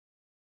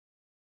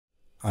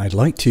I'd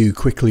like to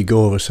quickly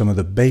go over some of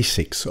the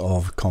basics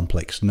of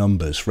complex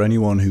numbers for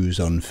anyone who's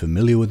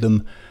unfamiliar with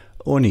them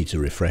or needs a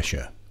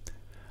refresher.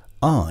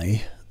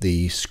 I,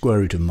 the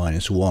square root of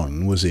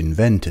 -1, was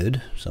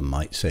invented, some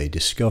might say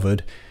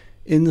discovered,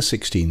 in the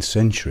 16th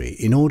century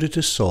in order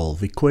to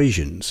solve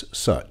equations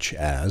such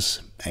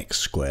as x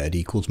squared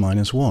equals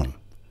 -1.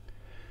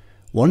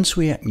 Once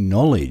we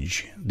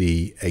acknowledge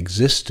the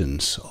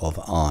existence of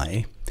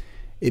I,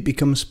 it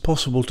becomes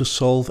possible to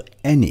solve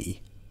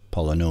any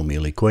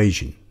polynomial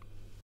equation.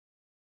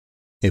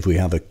 If we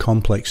have a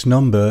complex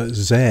number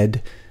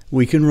z,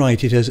 we can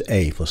write it as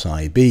a plus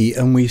ib,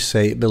 and we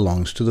say it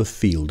belongs to the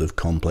field of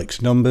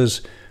complex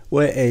numbers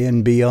where a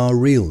and b are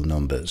real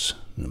numbers.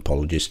 And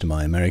apologies to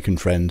my American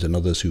friends and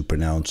others who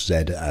pronounce z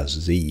as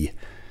z.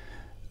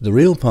 The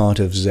real part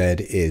of z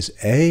is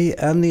a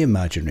and the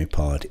imaginary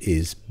part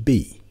is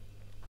b.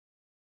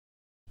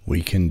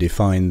 We can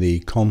define the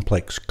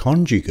complex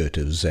conjugate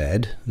of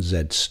z,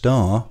 z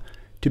star,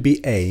 to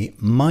be a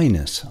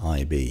minus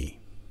ib.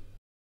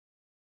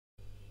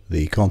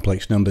 The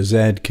complex number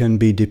z can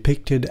be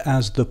depicted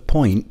as the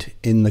point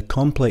in the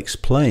complex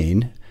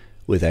plane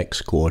with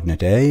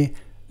x-coordinate a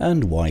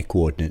and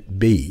y-coordinate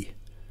b.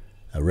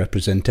 A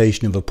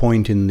representation of a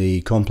point in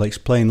the complex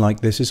plane like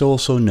this is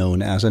also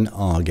known as an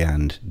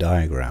Argand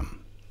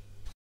diagram.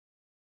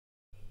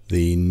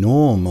 The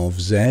norm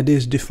of z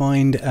is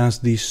defined as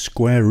the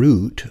square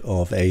root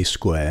of a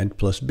squared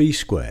plus b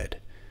squared.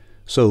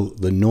 So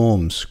the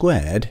norm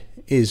squared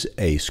is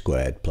a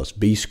squared plus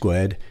b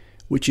squared,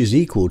 which is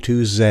equal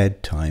to z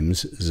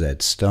times z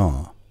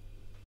star.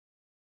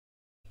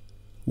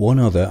 One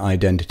other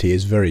identity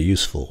is very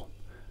useful.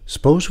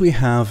 Suppose we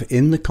have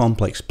in the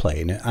complex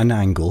plane an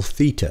angle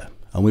theta,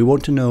 and we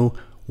want to know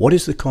what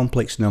is the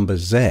complex number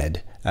z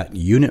at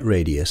unit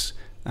radius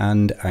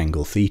and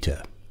angle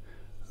theta.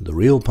 The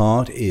real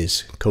part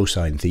is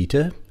cosine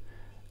theta,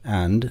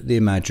 and the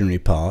imaginary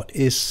part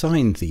is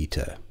sine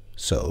theta.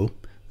 So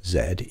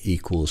z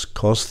equals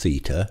cos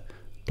theta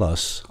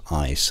plus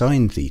I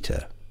sine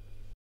theta.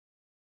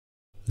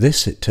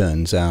 This, it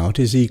turns out,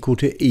 is equal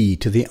to e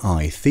to the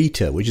I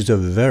theta, which is a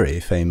very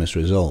famous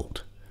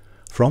result.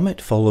 From it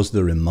follows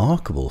the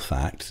remarkable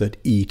fact that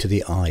e to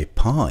the I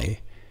pi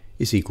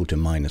is equal to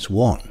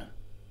 -1.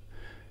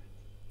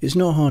 It's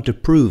not hard to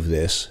prove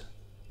this,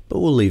 but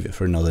we'll leave it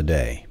for another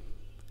day.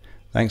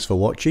 Thanks for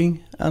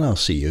watching, and I'll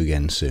see you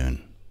again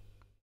soon.